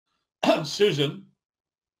found Susan.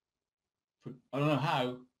 I don't know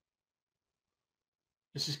how.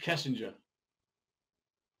 This is Kessinger.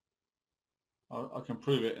 I can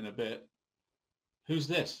prove it in a bit. Who's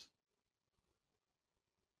this?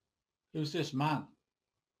 Who's this man?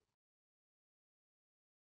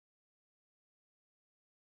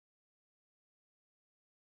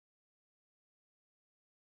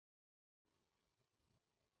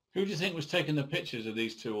 Who do you think was taking the pictures of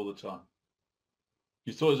these two all the time?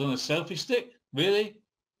 You thought it was on a selfie stick? Really?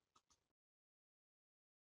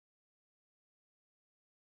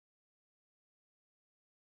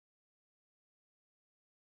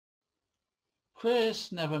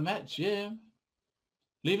 Chris never met Jim.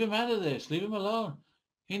 Leave him out of this. Leave him alone.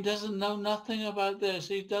 He doesn't know nothing about this.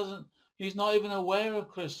 He's not even aware of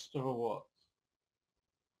Christopher Watts.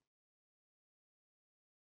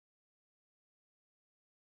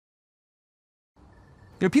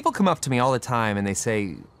 You know, people come up to me all the time and they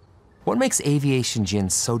say, what makes aviation gin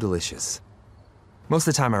so delicious? Most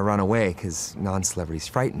of the time I run away because non-celebrities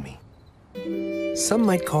frighten me. Some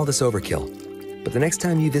might call this overkill, but the next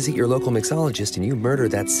time you visit your local mixologist and you murder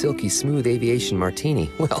that silky smooth aviation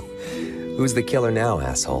martini, well, who's the killer now,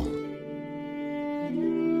 asshole?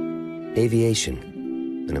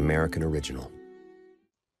 Aviation, an American original.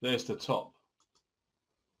 There's the top.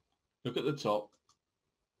 Look at the top.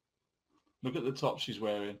 Look at the top she's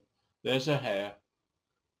wearing. There's her hair.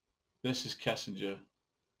 This is Kessinger.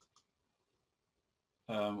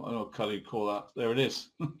 I don't know what colour you call that. There it is.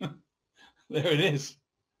 There it is.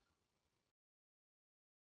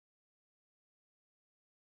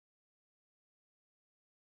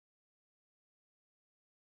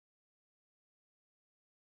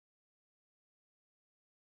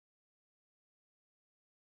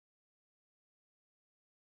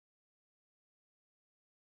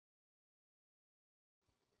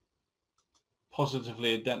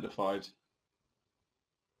 Positively identified.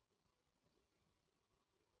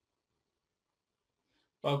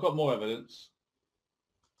 But I've got more evidence.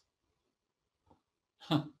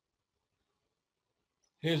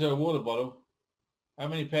 Here's our water bottle. How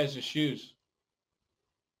many pairs of shoes?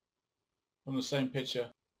 From the same picture.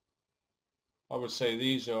 I would say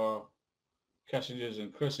these are Kessinger's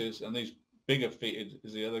and Chris's, and these bigger feet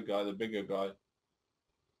is the other guy, the bigger guy.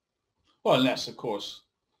 Well, unless, of course,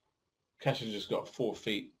 Kessinger's got 4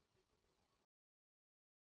 feet.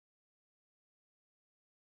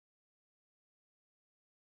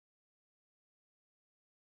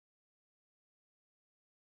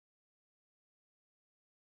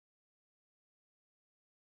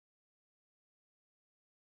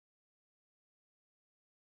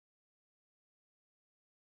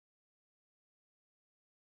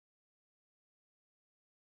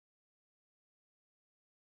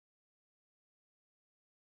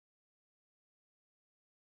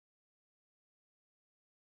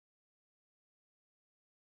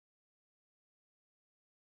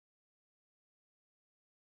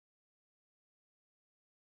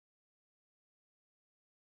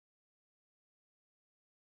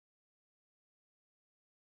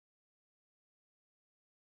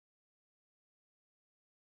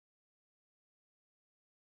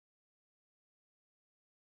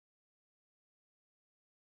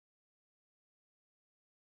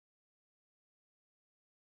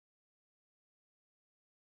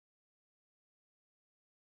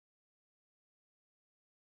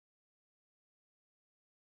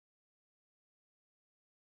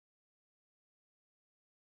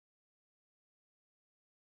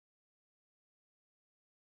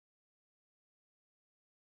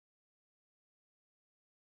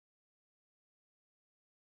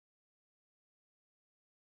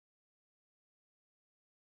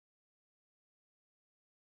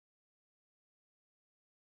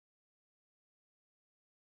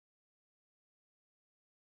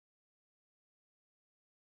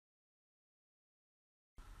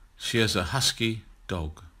 She has a husky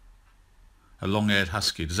dog, a long-haired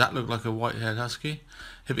husky. Does that look like a white-haired husky?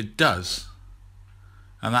 If it does,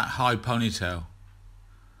 and that high ponytail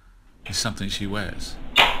is something she wears,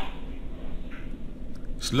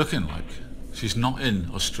 it's looking like she's not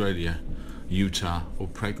in Australia, Utah, or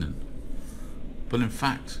pregnant, but in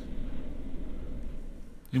fact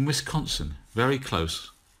in Wisconsin, very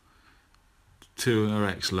close to her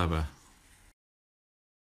ex-lover.